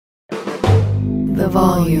the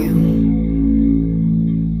volume.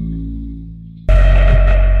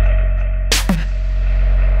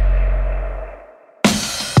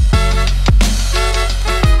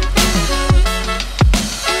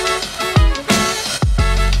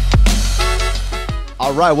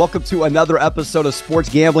 All right, welcome to another episode of Sports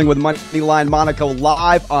Gambling with Moneyline Monaco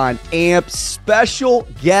live on AMP. Special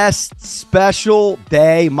guest, special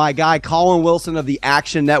day. My guy, Colin Wilson of the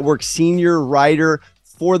Action Network, senior writer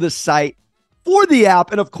for the site, for the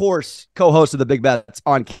app, and of course, co-host of the Big Bets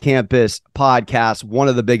on Campus podcast, one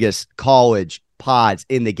of the biggest college pods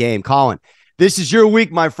in the game. Colin, this is your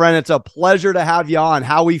week, my friend. It's a pleasure to have you on.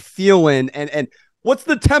 How we feeling? And what's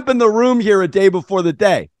the temp in the room here a day before the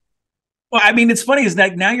day? Well, I mean, it's funny is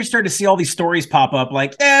that now you're starting to see all these stories pop up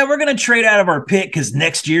like, we're going to trade out of our pick because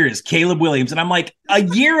next year is Caleb Williams. And I'm like, a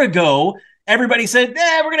year ago, everybody said,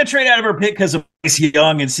 we're going to trade out of our pick because of Bryce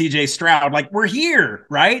Young and CJ Stroud. Like, we're here,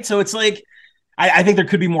 right? So it's like, I think there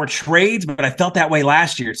could be more trades, but I felt that way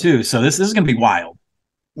last year too. So this is going to be wild.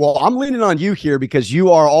 Well, I'm leaning on you here because you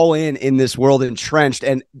are all in this world, entrenched.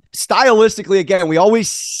 And stylistically, again, we always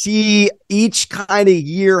see each kind of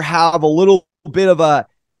year have a little bit of a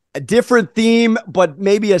different theme, but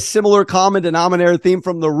maybe a similar common denominator theme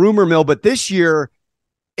from the rumor mill. But this year,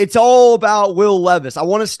 it's all about Will Levis. I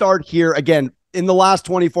want to start here. Again, in the last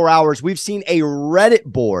 24 hours, we've seen a Reddit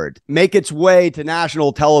board make its way to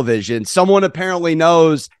national television. Someone apparently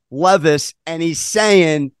knows Levis, and he's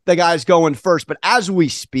saying the guy's going first. But as we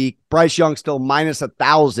speak, Bryce Young still minus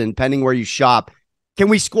 1,000, pending where you shop. Can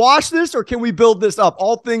we squash this or can we build this up?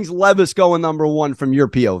 All things Levis going number one from your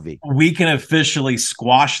POV. We can officially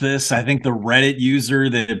squash this. I think the Reddit user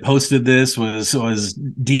that posted this was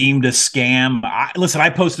deemed a scam. I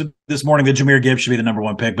posted this morning that Jahmyr Gibbs should be the number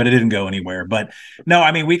one pick, but it didn't go anywhere. But no,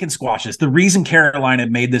 I mean, we can squash this. The reason Carolina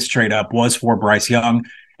made this trade up was for Bryce Young.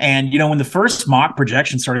 And, when the first mock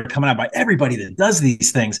projections started coming out by everybody that does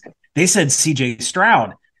these things, they said CJ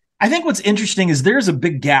Stroud. I think what's interesting is there's a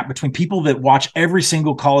big gap between people that watch every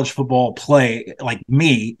single college football play like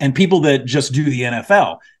me and people that just do the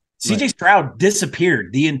NFL. CJ Stroud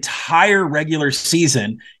disappeared the entire regular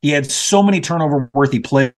season. He had so many turnover-worthy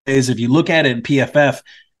plays. If you look at it in PFF,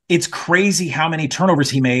 it's crazy how many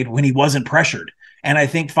turnovers he made when he wasn't pressured. And I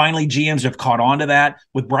think finally GMs have caught on to that.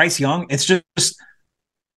 With Bryce Young, it's just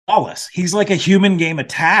flawless. He's like a human game of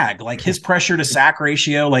tag. Like his pressure to sack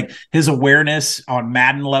ratio, like his awareness on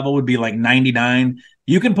Madden level would be like 99.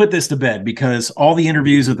 You can put this to bed because all the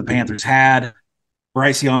interviews that the Panthers had,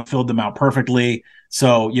 Bryce Young filled them out perfectly.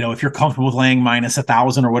 So, if you're comfortable with laying minus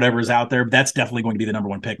 1,000 or whatever is out there, that's definitely going to be the number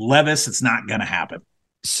one pick. Levis, it's not going to happen.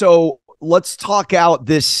 So let's talk out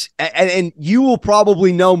this, and you will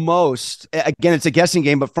probably know most. Again, it's a guessing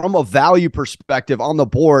game, but from a value perspective on the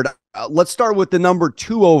board, let's start with the number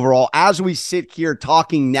 2 overall. As we sit here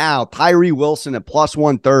talking now, Tyree Wilson at plus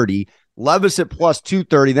 130, Levis at plus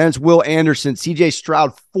 230, then it's Will Anderson, CJ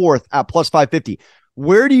Stroud fourth at plus 550.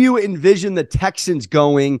 Where do you envision the Texans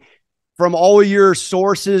going from all your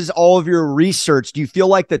sources, all of your research? Do you feel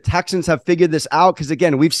like the Texans have figured this out? Because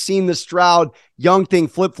again, we've seen the Stroud Young thing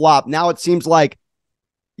flip-flop. Now it seems like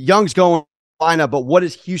Young's going lineup, but what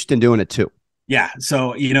is Houston doing it too? Yeah.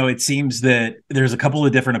 So, it seems that there's a couple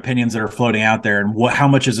of different opinions that are floating out there and how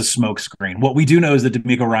much is a smoke screen. What we do know is that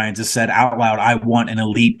DeMeco Ryans has said out loud, I want an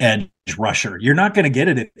elite edge rusher. You're not going to get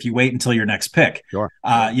it if you wait until your next pick. Sure.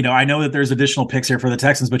 I know that there's additional picks here for the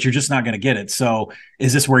Texans, but you're just not going to get it. So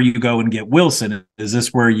is this where you go and get Wilson? Is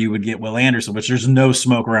this where you would get Will Anderson, which there's no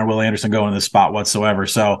smoke around Will Anderson going to this spot whatsoever.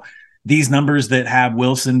 So these numbers that have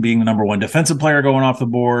Wilson being the number one defensive player going off the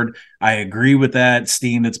board, I agree with that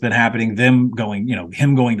steam that's been happening. Him going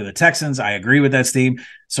to the Texans, I agree with that steam.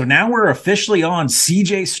 So now we're officially on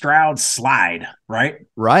CJ Stroud slide, right?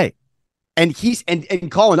 Right. And and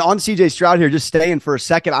Colin, on CJ Stroud here, just staying for a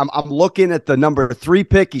second. I'm looking at the number 3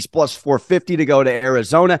 pick. He's plus 450 to go to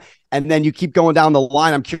Arizona. And then you keep going down the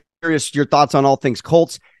line. I'm curious your thoughts on all things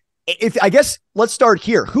Colts. I guess let's start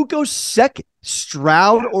here. Who goes second,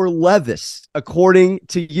 Stroud or Levis, according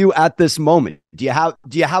to you at this moment? Do you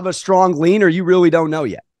have a strong lean, or you really don't know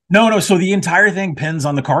yet? No. So the entire thing pins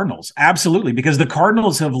on the Cardinals. Absolutely. Because the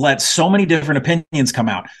Cardinals have let so many different opinions come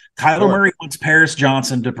out. Kyler Murray wants Paris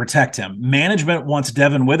Johnson to protect him. Management wants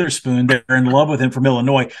Devin Witherspoon. They're in love with him from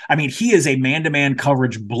Illinois. I mean, he is a man-to-man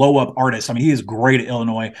coverage blow-up artist. I mean, he is great at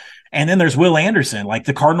Illinois. And then there's Will Anderson. Like,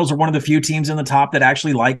 the Cardinals are one of the few teams in the top that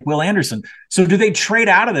actually like Will Anderson. So do they trade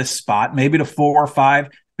out of this spot, maybe to 4 or 5?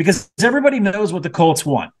 Because everybody knows what the Colts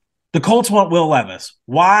want. The Colts want Will Levis.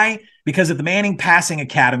 Why? Because at the Manning Passing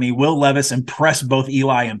Academy, Will Levis impressed both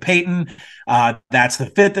Eli and Peyton. That's the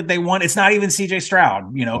fit that they want. It's not even C.J.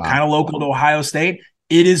 Stroud, kind of local to Ohio State.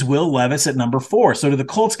 It is Will Levis at number 4. So do the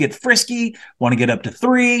Colts get frisky, want to get up to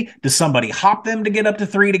 3? Does somebody hop them to get up to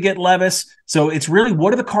 3 to get Levis? So it's really,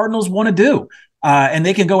 what do the Cardinals want to do? And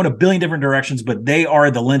they can go in a billion different directions, but they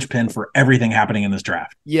are the linchpin for everything happening in this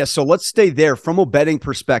draft. Yeah, so let's stay there from a betting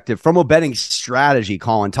perspective, from a betting strategy.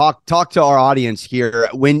 Colin, talk to our audience here.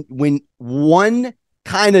 When one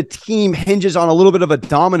kind of team hinges on a little bit of a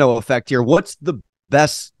domino effect here, what's the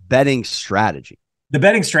best betting strategy? The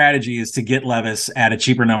betting strategy is to get Levis at a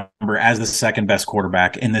cheaper number as the second best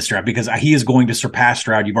quarterback in this draft, because he is going to surpass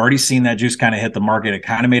Stroud. You've already seen that juice kind of hit the market. It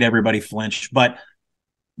kind of made everybody flinch, but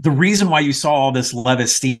the reason why you saw all this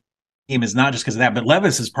Levis steam is not just because of that, but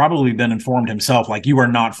Levis has probably been informed himself, like, you are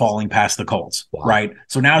not falling past the Colts, right?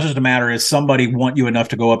 So now it's just a matter, is somebody want you enough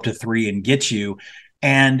to go up to 3 and get you?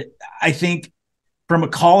 And I think from a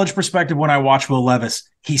college perspective, when I watched Will Levis,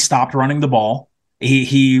 he stopped running the ball.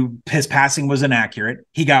 His passing was inaccurate.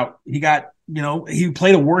 He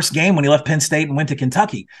played a worse game when he left Penn State and went to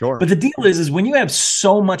Kentucky. Sure. But the deal is when you have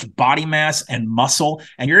so much body mass and muscle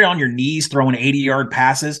and you're on your knees throwing 80-yard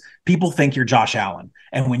passes, people think you're Josh Allen.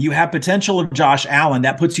 And when you have potential of Josh Allen,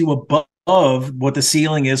 that puts you above what the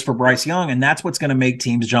ceiling is for Bryce Young, and that's what's going to make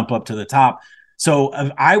teams jump up to the top. So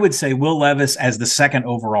I would say Will Levis as the second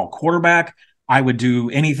overall quarterback. I would do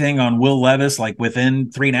anything on Will Levis, like within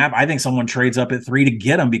 3.5. I think someone trades up at 3 to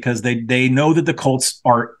get him because they know that the Colts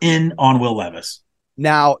are in on Will Levis.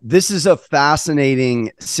 Now, this is a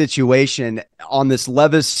fascinating situation on this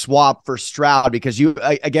Levis swap for Stroud, because you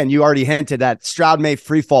already hinted that Stroud may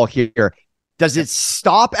free fall here. Does it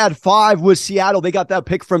stop at 5 with Seattle? They got that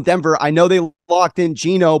pick from Denver. I know they locked in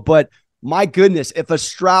Geno, but my goodness, if a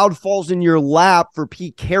Stroud falls in your lap for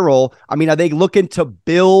Pete Carroll, I mean, are they looking to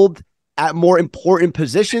build at more important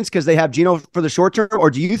positions because they have Geno for the short term,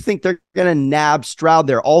 or do you think they're going to nab Stroud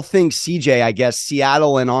there? All things CJ, I guess,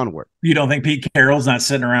 Seattle and onward. You don't think Pete Carroll's not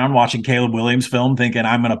sitting around watching Caleb Williams film thinking,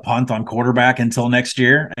 I'm going to punt on quarterback until next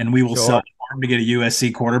year and we will sell him to get a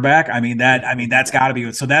USC quarterback? That's got to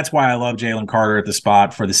be. So that's why I love Jalen Carter at the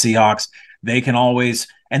spot for the Seahawks. They can always,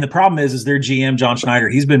 and the problem is their GM, John Schneider,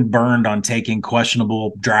 he's been burned on taking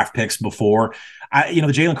questionable draft picks before. The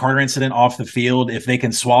Jalen Carter incident off the field, if they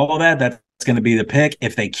can swallow that, that's going to be the pick.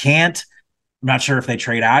 If they can't, I'm not sure if they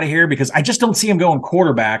trade out of here, because I just don't see him going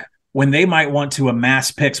quarterback when they might want to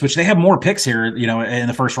amass picks, which they have more picks here, in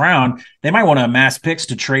the first round. They might want to amass picks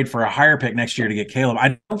to trade for a higher pick next year to get Caleb.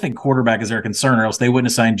 I don't think quarterback is their concern, or else they wouldn't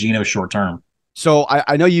have signed Geno short term. So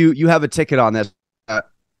I know you have a ticket on this.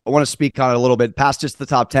 I want to speak on it a little bit past just the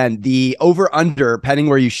top 10. The over-under, depending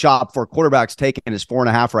where you shop for quarterbacks taken, is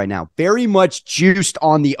 4.5 right now. Very much juiced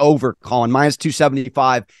on the over, Colin. Minus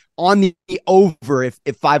 275 on the over. If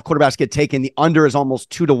 5 quarterbacks get taken, the under is almost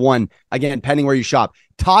 2-1. Again, depending where you shop.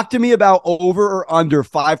 Talk to me about over or under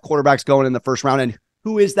 5 quarterbacks going in the first round, and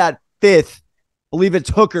who is that 5th? I believe it's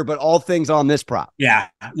Hooker, but all things on this prop. Yeah.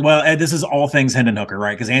 Well, Ed, this is all things Hendon Hooker,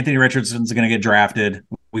 right? Because Anthony Richardson's going to get drafted.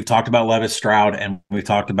 We've talked about Levis, Stroud, and we've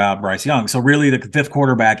talked about Bryce Young. So really the 5th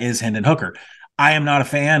quarterback is Hendon Hooker. I am not a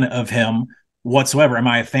fan of him whatsoever. Am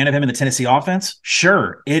I a fan of him in the Tennessee offense?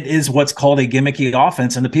 Sure. It is what's called a gimmicky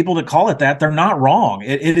offense. And the people that call it that, they're not wrong.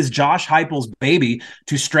 It is Josh Heupel's baby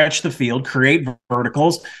to stretch the field, create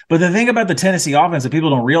verticals. But the thing about the Tennessee offense that people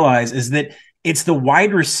don't realize is that it's the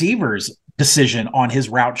wide receivers' decision on his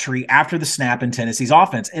route tree after the snap in Tennessee's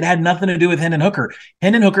offense. It had nothing to do with Hendon Hooker.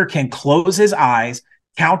 Hendon Hooker can close his eyes,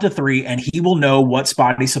 count to 3, and he will know what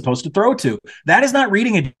spot he's supposed to throw to. That is not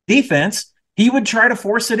reading a defense. He would try to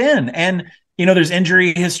force it in. And, there's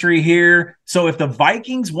injury history here. So if the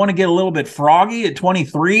Vikings want to get a little bit froggy at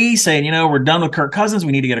 23, saying, we're done with Kirk Cousins,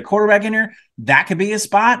 we need to get a quarterback in here, that could be a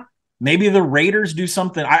spot. Maybe the Raiders do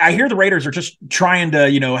something. I hear the Raiders are just trying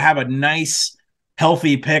to, have a nice,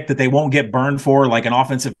 healthy pick that they won't get burned for, like an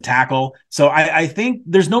offensive tackle. So I think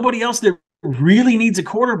there's nobody else that really needs a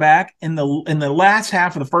quarterback in the last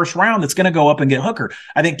half of the first round that's going to go up and get Hooker.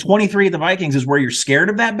 I think 23 at the Vikings is where you're scared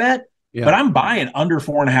of that bet. Yeah. But I'm buying under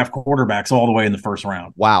 4.5 quarterbacks all the way in the first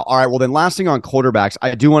round. Wow. All right. Well, then last thing on quarterbacks,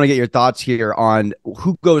 I do want to get your thoughts here on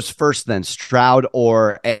who goes first then, Stroud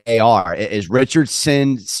or AR. Is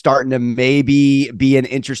Richardson starting to maybe be an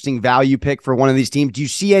interesting value pick for one of these teams? Do you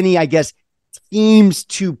see any, teams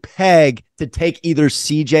to peg to take either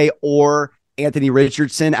CJ or Anthony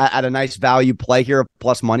Richardson at a nice value play here,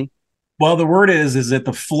 plus money? Well, the word is that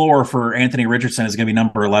the floor for Anthony Richardson is going to be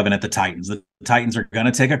number 11 at the Titans. The Titans are going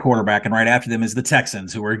to take a quarterback, and right after them is the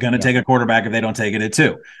Texans, who are going to take a quarterback if they don't take it at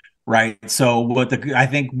 2. right? So I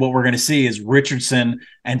think what we're going to see is Richardson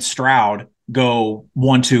and Stroud go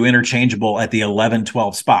 1-2 interchangeable at the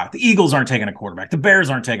 11-12 spot. The Eagles aren't taking a quarterback. The Bears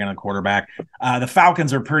aren't taking a quarterback. The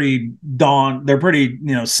Falcons are pretty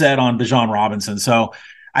set on Bijan Robinson. So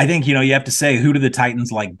I think, you have to say, who do the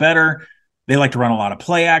Titans like better? They like to run a lot of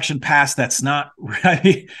play action pass. That's not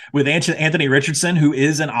right with Anthony Richardson, who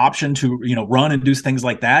is an option to, run and do things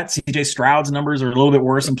like that. CJ Stroud's numbers are a little bit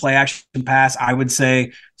worse in play action pass. I would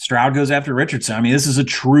say Stroud goes after Richardson. I mean, this is a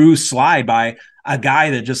true slide by a guy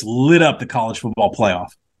that just lit up the college football playoff.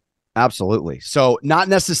 Absolutely. So not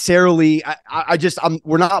necessarily,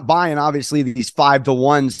 we're not buying obviously these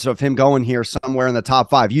 5-1s of him going here somewhere in the top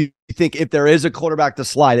 5. You think if there is a quarterback to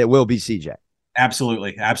slide, it will be CJ?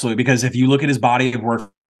 Absolutely. Absolutely. Because if you look at his body of work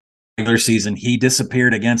regular season, he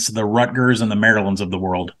disappeared against the Rutgers and the Marylands of the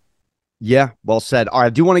world. Yeah, well said. All right, I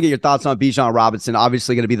do want to get your thoughts on Bijan Robinson,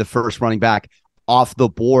 obviously going to be the first running back off the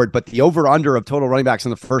board, but the over-under of total running backs in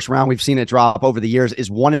the first round, we've seen it drop over the years, is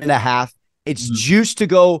 1.5. It's juiced to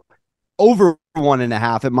go over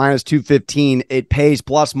 1.5 at -215. It pays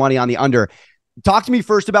plus money on the under. Talk to me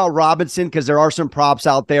first about Robinson, because there are some props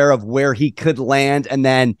out there of where he could land, and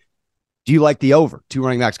then do you like the over? 2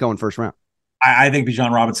 running backs going first round. I think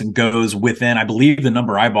Bijan Robinson goes within, I believe the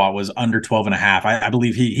number I bought was under 12.5. I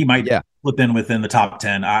believe he might flip in within the top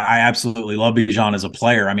 10. I absolutely love Bijan as a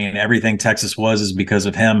player. I mean, everything Texas is because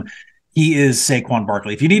of him. He is Saquon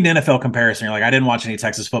Barkley. If you need an NFL comparison, you're like, I didn't watch any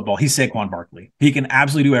Texas football. He's Saquon Barkley. He can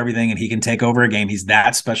absolutely do everything, and he can take over a game. He's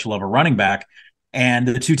that special of a running back. And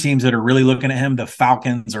the two teams that are really looking at him, the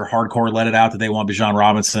Falcons are hardcore let it out that they want Bijan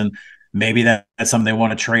Robinson. Maybe that's something they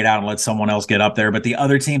want to trade out and let someone else get up there. But the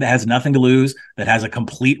other team that has nothing to lose, that has a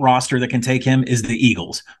complete roster that can take him, is the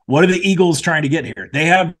Eagles. What are the Eagles trying to get here?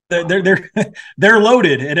 They're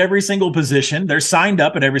loaded at every single position. They're signed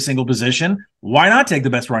up at every single position. Why not take the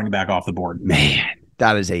best running back off the board? Man,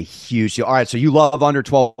 that is a huge deal. All right, so you love under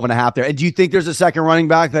 12.5 there. And do you think there's a second running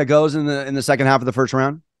back that goes in the second half of the first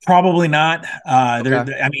round? Probably not.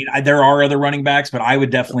 There are other running backs, but I would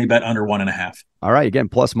definitely bet under 1.5. All right. Again,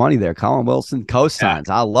 plus money there. Colin Wilson cosigns.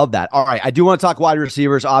 Yeah. I love that. All right. I do want to talk wide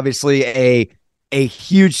receivers. Obviously, a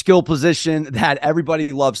huge skill position that everybody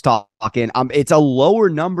loves talking. It's a lower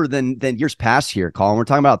number than years past here, Colin. We're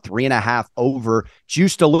talking about 3.5 over,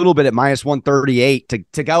 juiced a little bit at -138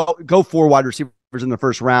 to go 4 wide receivers in the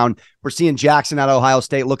first round. We're seeing Jackson at Ohio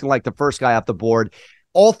State looking like the first guy off the board.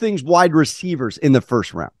 All things wide receivers in the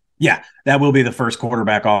first round. Yeah, that will be the first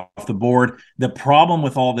quarterback off the board. The problem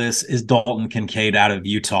with all this is Dalton Kincaid out of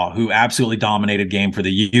Utah, who absolutely dominated game for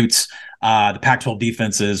the Utes. The Pac-12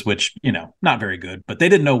 defenses, which, not very good, but they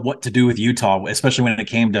didn't know what to do with Utah, especially when it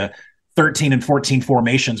came to 13 and 14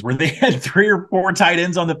 formations where they had 3 or 4 tight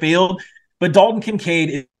ends on the field. But Dalton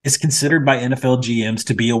Kincaid is considered by NFL GMs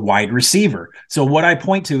to be a wide receiver. So what I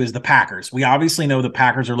point to is the Packers. We obviously know the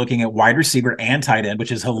Packers are looking at wide receiver and tight end,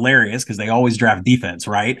 which is hilarious because they always draft defense,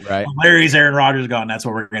 right? Hilarious. Aaron Rodgers gone. That's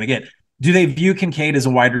what we're going to get. Do they view Kincaid as a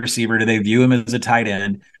wide receiver? Do they view him as a tight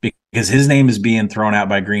end? Because his name is being thrown out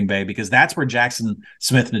by Green Bay, because that's where Jackson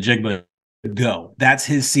Smith-Njigba go. That's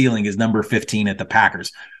his ceiling, is number 15 at the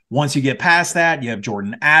Packers. Once you get past that, you have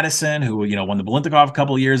Jordan Addison, who, won the Biletnikoff a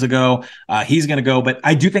couple of years ago. He's going to go, but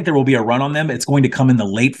I do think there will be a run on them. It's going to come in the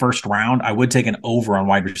late first round. I would take an over on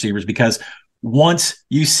wide receivers, because once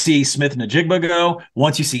you see Smith-Njigba go,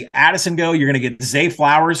 once you see Addison go, you're going to get Zay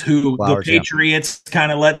Flowers, who the Patriots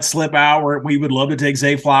kind of let slip out, where we would love to take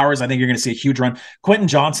Zay Flowers. I think you're going to see a huge run. Quentin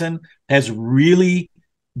Johnson has really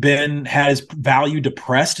had his value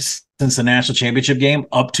depressed since the national championship game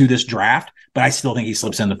up to this draft, but I still think he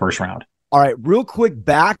slips in the first round. All right, real quick,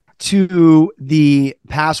 back to the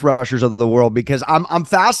pass rushers of the world, because I'm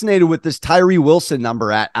fascinated with this Tyree Wilson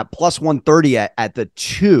number at +130 at the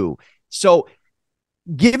 2. So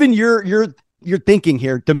given your thinking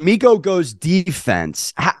here, D'Amico goes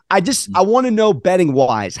defense. I want to know, betting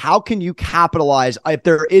wise, how can you capitalize, if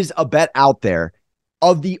there is a bet out there,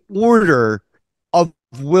 of the order of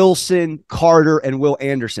Wilson, Carter, and Will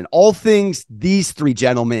Anderson? All things these 3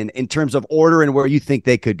 gentlemen in terms of order and where you think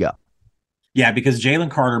they could go. Yeah, because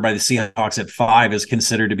Jalen Carter by the Seahawks at 5 is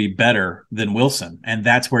considered to be better than Wilson, and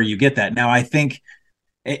that's where you get that. Now, I think,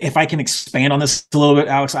 if I can expand on this a little bit,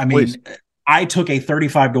 Alex, Please. I took a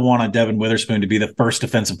 35-1 on Devin Witherspoon to be the first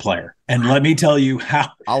defensive player. And let me tell you how.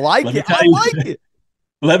 I like it.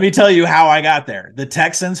 Let me tell you how I got there. The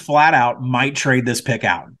Texans flat out might trade this pick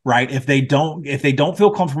out, right? If they don't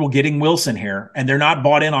feel comfortable getting Wilson here, and they're not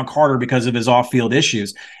bought in on Carter because of his off-field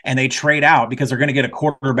issues, and they trade out because they're going to get a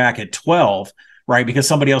quarterback at 12, right? Because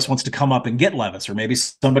somebody else wants to come up and get Levis, or maybe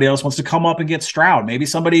somebody else wants to come up and get Stroud. Maybe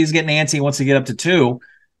somebody's getting antsy and wants to get up to 2.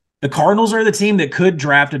 The Cardinals are the team that could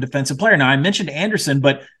draft a defensive player. Now, I mentioned Anderson,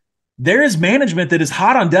 but there is management that is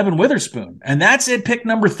hot on Devin Witherspoon, and that's at pick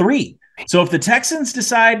number 3. So if the Texans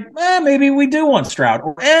decide, maybe we do want Stroud,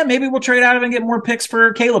 or maybe we'll trade out of and get more picks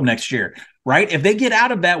for Caleb next year, right? If they get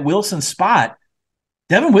out of that Wilson spot,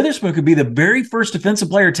 Devin Witherspoon could be the very first defensive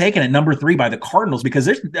player taken at number 3 by the Cardinals, because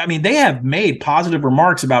they have made positive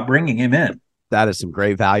remarks about bringing him in. That is some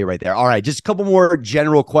great value right there. All right, just a couple more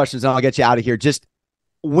general questions, and I'll get you out of here. Just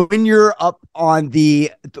when you're up on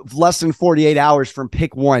the less than 48 hours from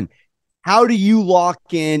pick 1, how do you lock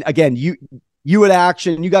in? Again, you at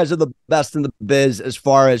Action, you guys are the best in the biz as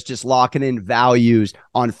far as just locking in values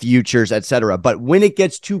on futures, et cetera. But when it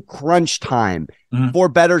gets to crunch time for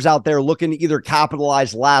bettors out there looking to either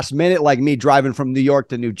capitalize last minute, like me driving from New York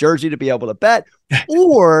to New Jersey to be able to bet,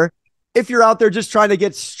 or if you're out there just trying to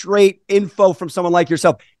get straight info from someone like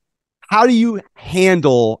yourself, how do you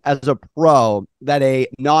handle as a pro that a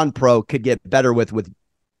non-pro could get better with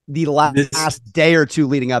the last day or two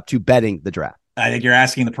leading up to betting the draft? I think you're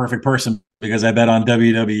asking the perfect person, because I bet on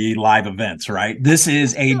WWE live events, right? This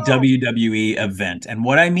is a WWE event. And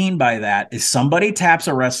what I mean by that is somebody taps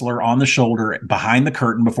a wrestler on the shoulder behind the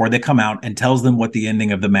curtain before they come out and tells them what the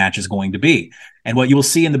ending of the match is going to be. And what you will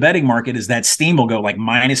see in the betting market is that steam will go like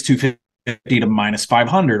minus 250 to minus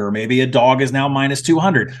 500, or maybe a dog is now minus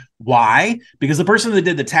 200. Why? Because the person that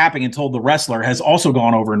did the tapping and told the wrestler has also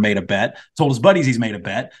gone over and made a bet, told his buddies he's made a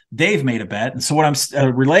bet, Dave made a bet. And so what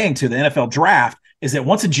I'm relaying to the NFL draft is that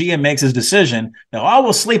once a GM makes his decision,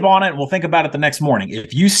 we'll sleep on it and we'll think about it the next morning.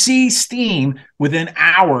 If you see steam within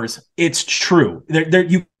hours, it's true.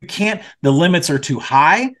 You can't, the limits are too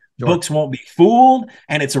high. Sure. Books won't be fooled.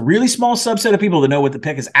 And it's a really small subset of people that know what the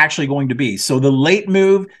pick is actually going to be. So the late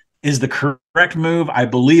move is the correct move. I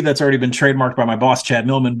believe that's already been trademarked by my boss, Chad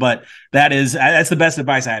Millman, but that's the best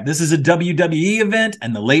advice I have. This is a WWE event,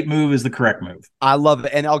 and the late move is the correct move. I love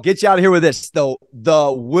it. And I'll get you out of here with this, though.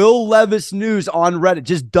 The Will Levis news on Reddit,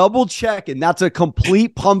 just double check, and that's a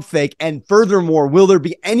complete pump fake. And furthermore, will there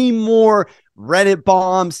be any more Reddit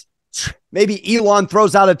bombs? Maybe Elon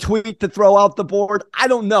throws out a tweet to throw out the board. I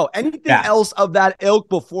don't know. Anything else of that ilk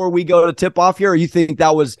before we go to tip off here, or you think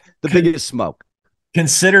that was the biggest smoke?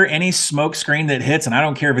 Consider any smoke screen that hits, and I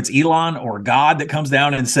don't care if it's Elon or God that comes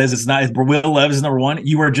down and says it's not, Will Levis is number 1.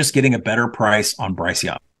 You are just getting a better price on Bryce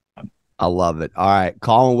Young. I love it. All right.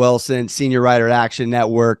 Colin Wilson, senior writer at Action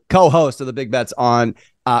Network, co-host of the Big Bets on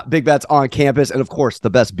Campus, and of course, the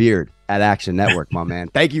best beard at Action Network, my man.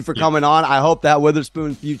 Thank you for coming on. I hope that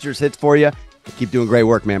Witherspoon Futures hits for you. Keep doing great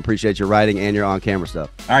work, man. Appreciate your writing and your on-camera stuff.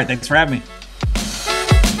 All right. Thanks for having me.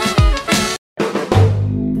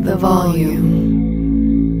 The Volume.